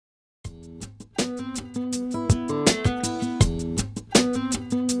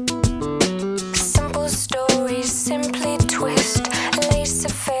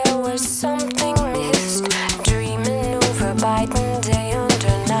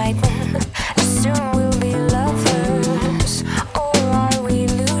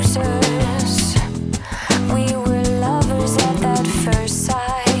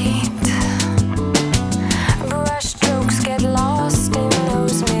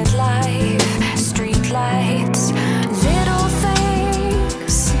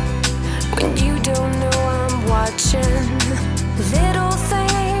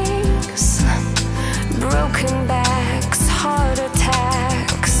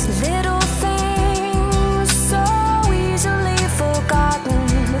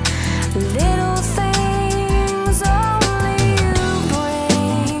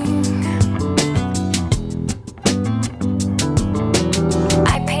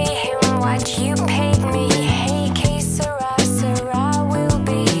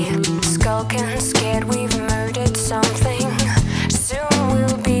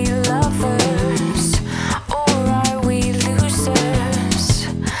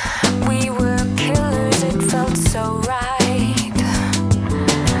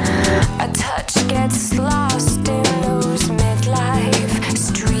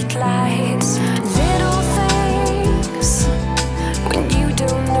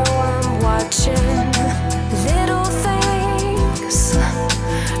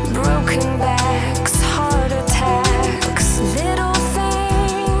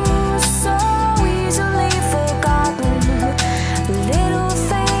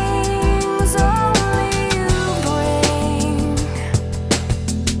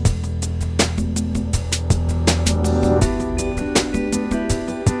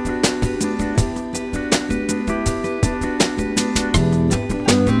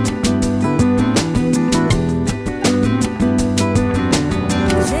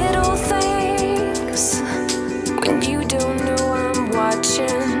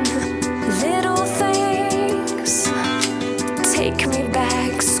me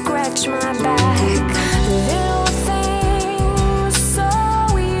back, scratch my back. Little things so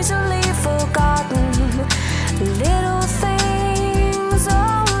easily forgotten. Little things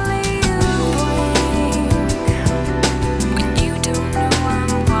only you bring. When you don't know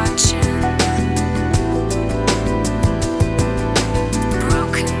I'm watching.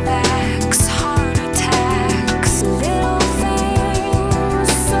 Broken backs, heart attacks. Little things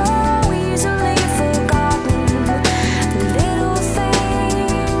so easily forgotten. Little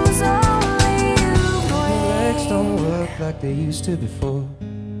things only you bring. Your legs don't work like they used to before,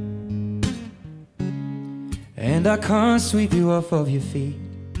 and I can't sweep you off of your feet.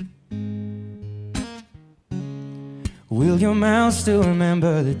 Will your mouth still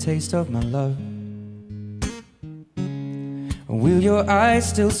remember the taste of my love? Will your eyes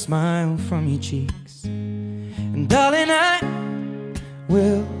still smile from your cheeks? And darling, I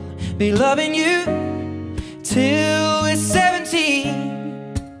will be loving you till we're 17.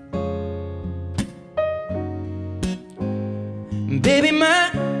 Baby,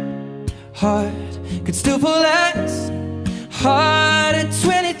 my heart could still pull as hard at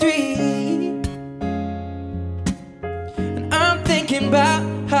 23. And I'm thinking about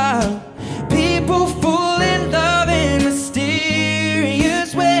how people fall in love in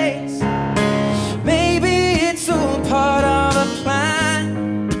mysterious ways. Maybe it's all part of a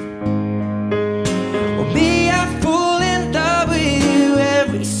plan. Or me, I fall in love with you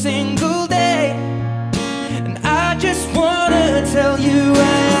every single day. And I just wanna tell you I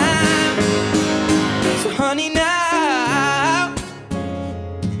am. So honey, now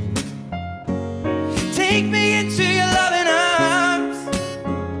take me into your loving arms.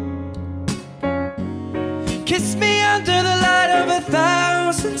 Kiss me under the light of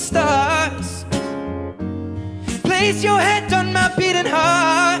 1,000 stars. Place your head on my beating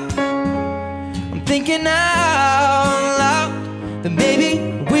heart. I'm thinking out loud that maybe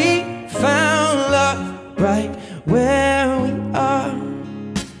we found love right where we are.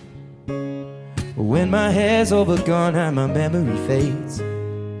 When my hair's all but gone and my memory fades,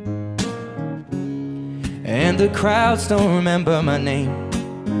 and the crowds don't remember my name.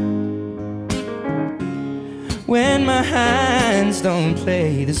 When my hands don't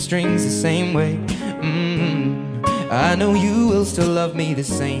play the strings the same way, I know you will still love me the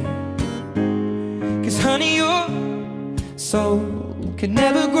same. 'Cause honey, your soul can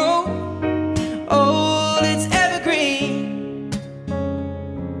never grow old, it's evergreen.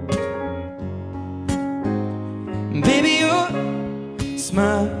 Baby, your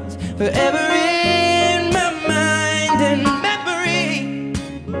smile's forever in my mind and memory.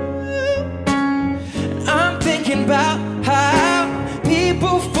 I'm thinking about how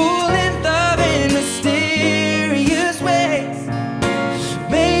people fall in love in mysterious ways.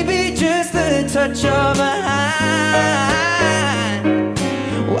 Maybe just the touch of a hand.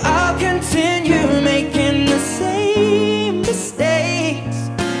 Well, I'll continue making the same mistakes,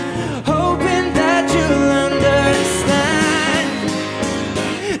 hoping that you'll understand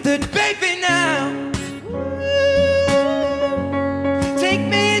that, baby, now take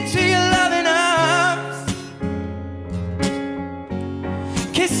me into your loving arms.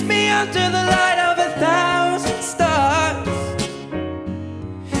 Kiss me under the light of 1,000 stars.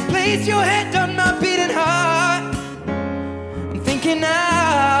 Place your head